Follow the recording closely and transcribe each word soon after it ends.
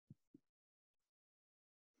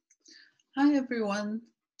Hi, everyone.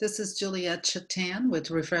 This is Juliet Chatan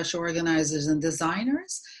with Refresh Organizers and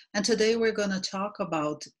Designers. And today we're going to talk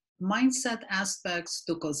about mindset aspects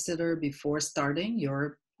to consider before starting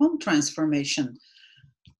your home transformation.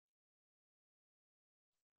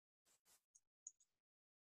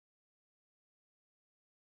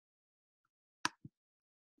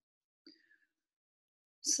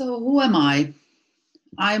 So, who am I?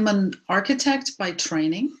 I'm an architect by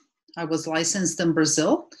training. I was licensed in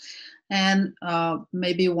Brazil. And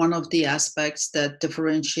maybe one of the aspects that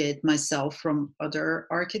differentiate myself from other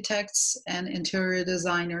architects and interior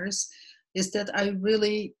designers is that I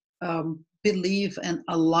really believe in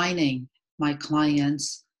aligning my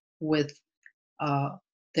clients with uh,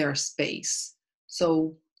 their space.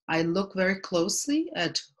 So I look very closely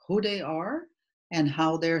at who they are and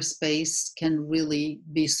how their space can really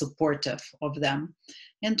be supportive of them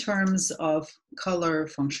in terms of color,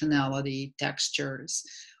 functionality, textures.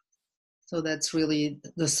 So that's really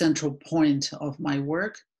the central point of my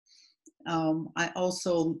work. I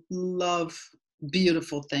also love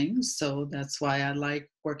beautiful things, so that's why I like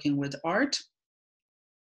working with art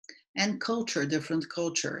and culture, different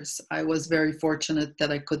cultures. I was very fortunate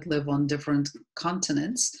that I could live on different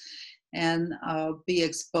continents and be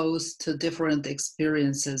exposed to different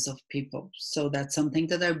experiences of people. So that's something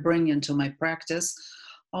that I bring into my practice.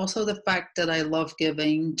 Also, the fact that I love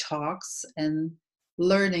giving talks and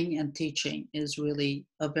learning and teaching is really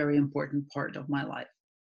a very important part of my life.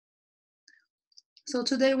 So,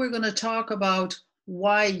 today we're going to talk about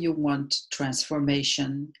why you want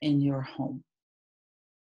transformation in your home,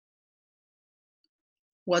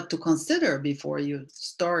 what to consider before you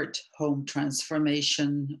start home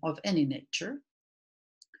transformation of any nature,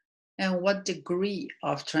 and what degree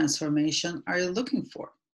of transformation are you looking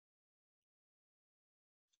for.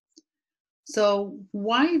 So,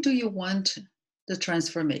 why do you want the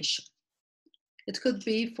transformation? It could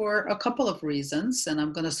be for a couple of reasons, and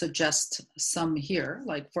I'm going to suggest some here.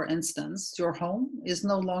 Like, for instance, your home is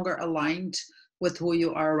no longer aligned with who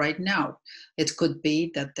you are right now. It could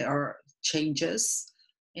be that there are changes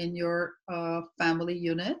in your family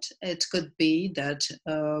unit. It could be that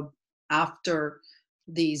after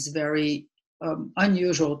these very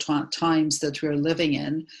unusual times that we're living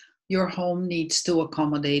in, your home needs to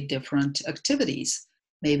accommodate different activities.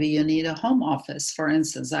 Maybe you need a home office, for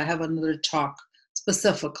instance. I have another talk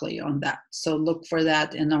specifically on that. So look for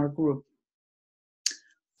that in our group.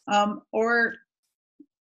 Or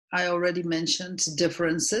I already mentioned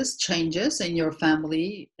differences, changes in your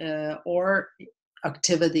family or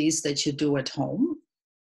activities that you do at home.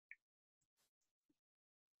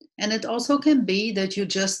 And it also can be that you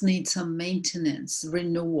just need some maintenance,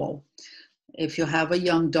 renewal. If you have a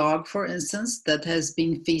young dog, for instance, that has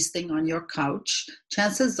been feasting on your couch,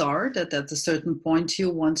 chances are that at a certain point you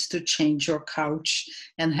want to change your couch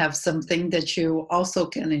and have something that you also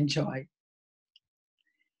can enjoy.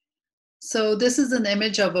 So this is an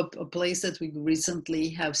image of a place that we recently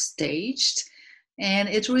have staged, and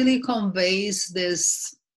it really conveys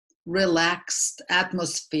this relaxed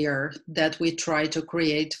atmosphere that we try to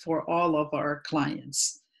create for all of our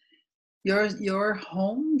clients. Your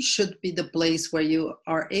home should be the place where you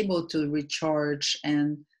are able to recharge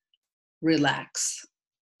and relax.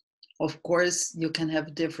 Of course, you can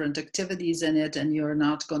have different activities in it, and you're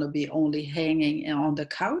not going to be only hanging on the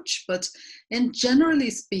couch. But in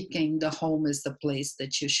generally speaking, the home is the place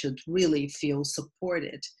that you should really feel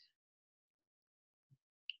supported.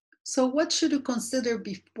 So, what should you consider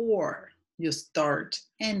before you start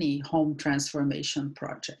any home transformation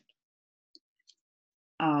project?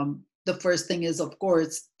 The first thing is, of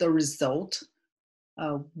course, the result.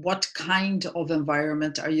 What kind of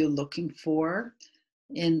environment are you looking for?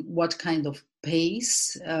 In what kind of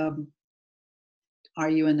pace? Are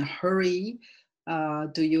you in a hurry?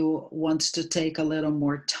 Do you want to take a little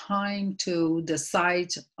more time to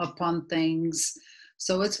decide upon things?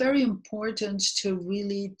 So it's very important to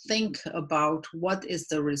really think about what is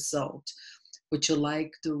the result. Would you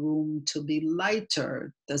like the room to be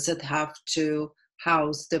lighter? Does it have to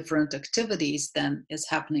house different activities than is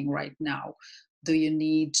happening right now? Do you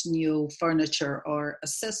need new furniture or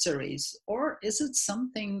accessories? Or is it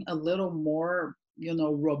something a little more,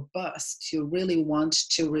 robust? You really want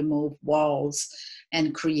to remove walls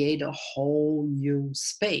and create a whole new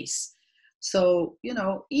space. So,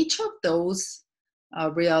 each of those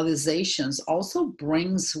realizations also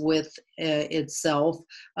brings with itself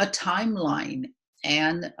a timeline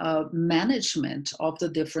and management of the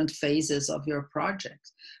different phases of your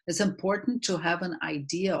project. It's important to have an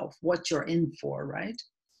idea of what you're in for, right?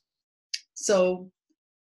 So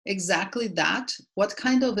Exactly that. What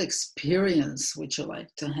kind of experience would you like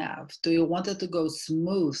to have? Do you want it to go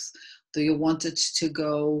smooth? Do you want it to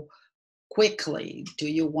go quickly? Do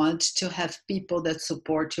you want to have people that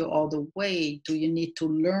support you all the way? Do you need to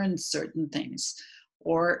learn certain things?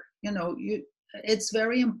 Or, it's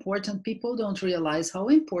very important. People don't realize how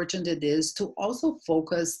important it is to also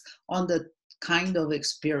focus on the kind of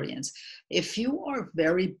experience. If you are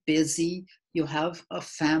very busy, you have a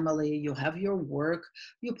family, you have your work,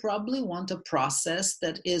 you probably want a process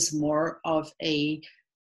that is more of a,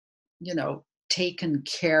 taken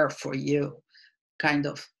care for you kind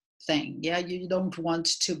of thing. Yeah, you don't want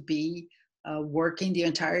to be working the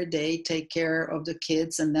entire day, take care of the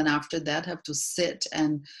kids, and then after that have to sit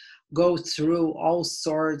and go through all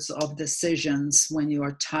sorts of decisions when you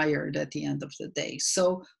are tired at the end of the day.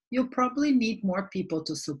 So you probably need more people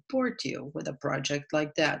to support you with a project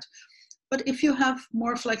like that. But if you have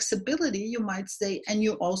more flexibility, you might say, and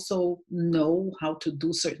you also know how to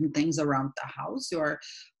do certain things around the house, you're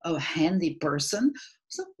a handy person.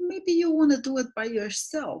 So maybe you want to do it by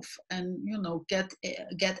yourself and,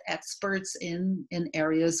 get experts in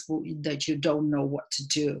areas that you don't know what to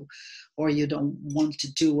do, or you don't want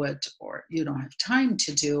to do it, or you don't have time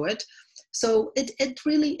to do it. So it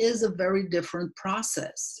really is a very different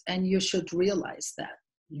process, and you should realize that,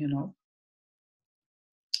 you know.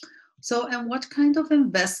 So, and what kind of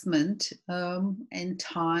investment in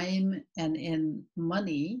time and in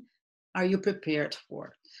money are you prepared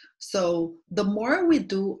for? So, the more we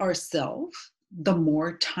do ourselves, the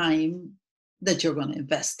more time that you're going to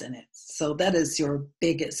invest in it. So that is your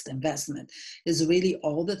biggest investment, is really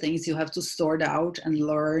all the things you have to sort out and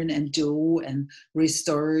learn and do and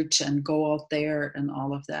research and go out there and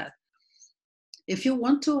all of that. If you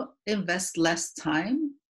want to invest less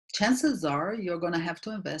time, chances are you're going to have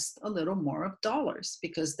to invest a little more of dollars,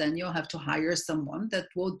 because then you'll have to hire someone that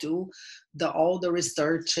will do all the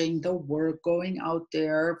researching, the work, going out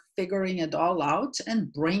there, figuring it all out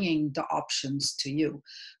and bringing the options to you.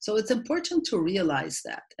 So it's important to realize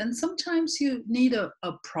that. And sometimes you need a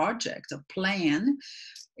project, a plan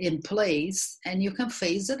in place, and you can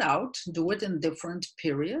phase it out, do it in different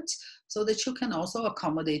periods so that you can also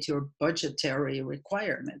accommodate your budgetary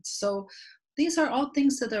requirements. So these are all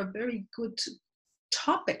things that are very good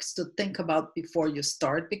topics to think about before you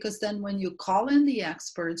start, because then when you call in the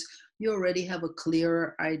experts, you already have a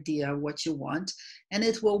clearer idea what you want, and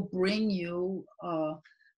it will bring you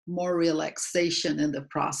more relaxation in the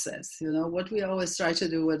process. What we always try to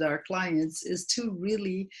do with our clients is to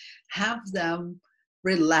really have them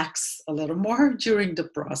relax a little more during the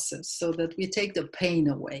process, so that we take the pain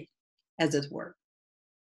away, as it were.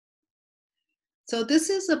 So this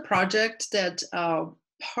is a project that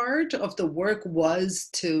part of the work was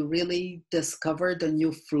to really discover the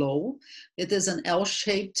new flow. It is an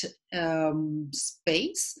L-shaped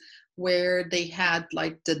space where they had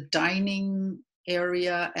like the dining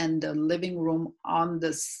area and the living room on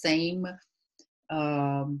the same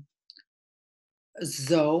um,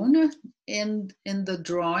 zone in the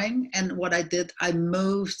drawing. And what I did, I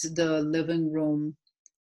moved the living room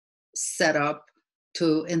setup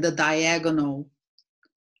to in the diagonal,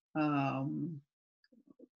 um,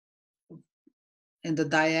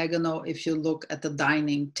 if you look at the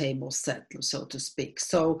dining table set, so to speak.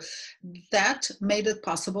 So that made it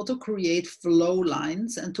possible to create flow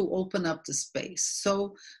lines and to open up the space.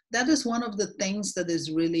 So that is one of the things that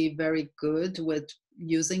is really very good with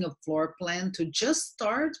using a floor plan, to just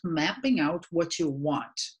start mapping out what you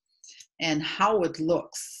want and how it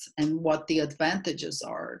looks and what the advantages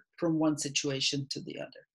are from one situation to the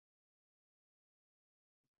other.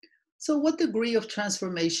 So what degree of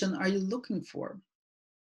transformation are you looking for?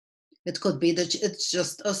 It could be that it's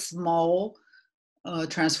just a small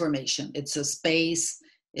transformation. It's a space,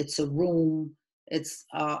 it's a room, it's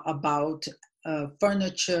about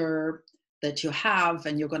furniture that you have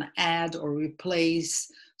and you're going to add or replace.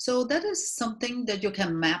 So that is something that you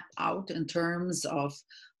can map out in terms of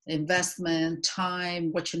investment,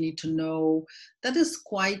 time, what you need to know. That is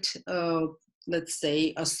quite, let's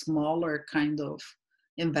say, a smaller kind of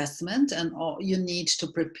investment, and all you need to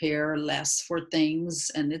prepare less for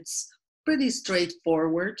things, and it's pretty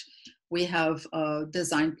straightforward. We have a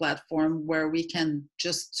design platform where we can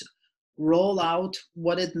just roll out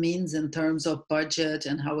what it means in terms of budget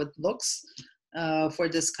and how it looks for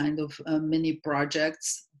this kind of mini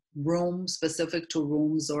projects, room specific to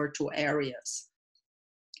rooms or to areas.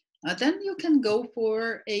 Then you can go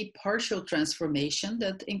for a partial transformation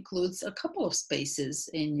that includes a couple of spaces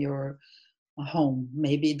in your home,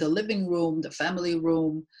 maybe the living room, the family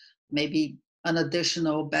room, maybe an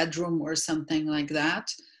additional bedroom or something like that.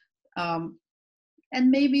 Um, And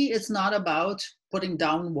maybe it's not about putting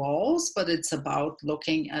down walls, but it's about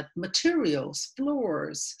looking at materials,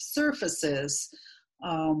 floors, surfaces,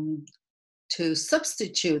 um, to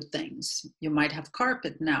substitute things. You might have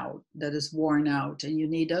carpet now that is worn out and you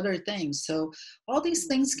need other things. So all these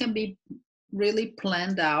things can be really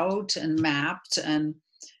planned out and mapped, and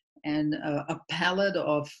a palette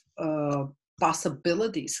of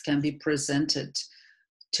possibilities can be presented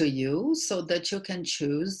to you so that you can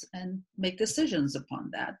choose and make decisions upon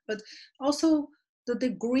that. But also, the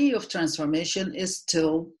degree of transformation is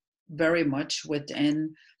still very much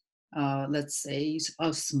within, let's say,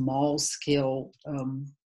 a small scale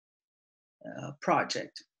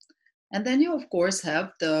project. And then you, of course,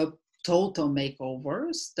 have the total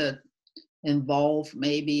makeovers that involve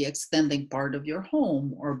maybe extending part of your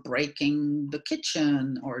home or breaking the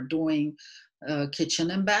kitchen or doing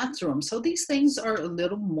kitchen and bathroom. So these things are a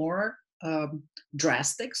little more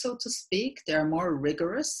drastic, so to speak. They're more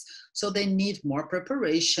rigorous, so they need more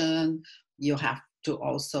preparation. You have to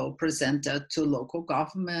also present that to local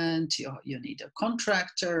government. You need a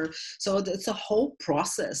contractor. So it's a whole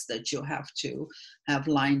process that you have to have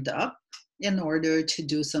lined up in order to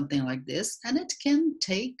do something like this. And it can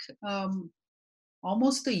take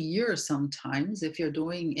almost a year sometimes if you're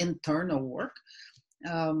doing internal work.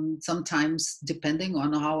 Sometimes, depending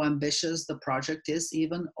on how ambitious the project is,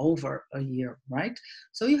 even over a year, right?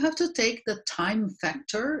 So you have to take the time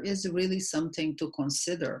factor is really something to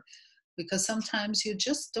consider, because sometimes you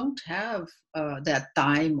just don't have that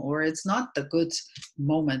time, or it's not the good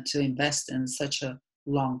moment to invest in such a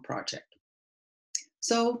long project.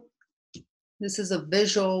 So this is a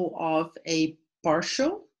visual of a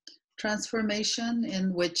partial transformation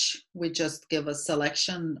in which we just give a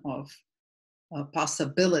selection of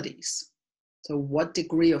possibilities. So what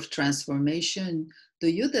degree of transformation do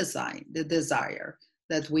you desire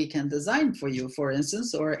that we can design for you, for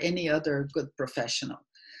instance, or any other good professional?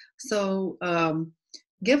 So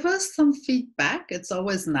give us some feedback. It's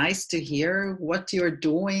always nice to hear what you're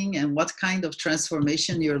doing and what kind of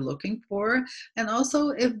transformation you're looking for. And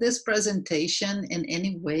also if this presentation in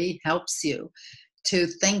any way helps you to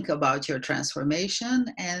think about your transformation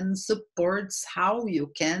and supports how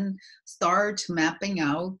you can start mapping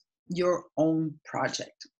out your own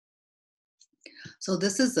project. So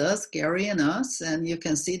this is us, Gary and us, and you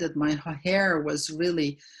can see that my hair was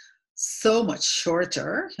really so much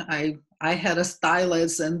shorter. I had a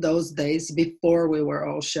stylist in those days before we were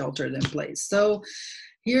all sheltered in place. So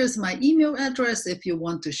here's my email address if you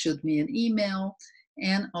want to shoot me an email.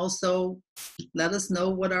 And also let us know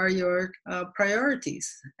what are your priorities.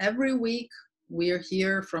 Every week we're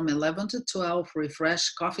here from 11 to 12,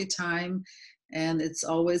 refresh coffee time. And it's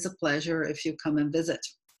always a pleasure if you come and visit.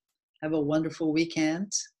 Have a wonderful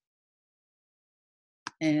weekend.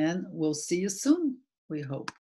 And we'll see you soon, we hope.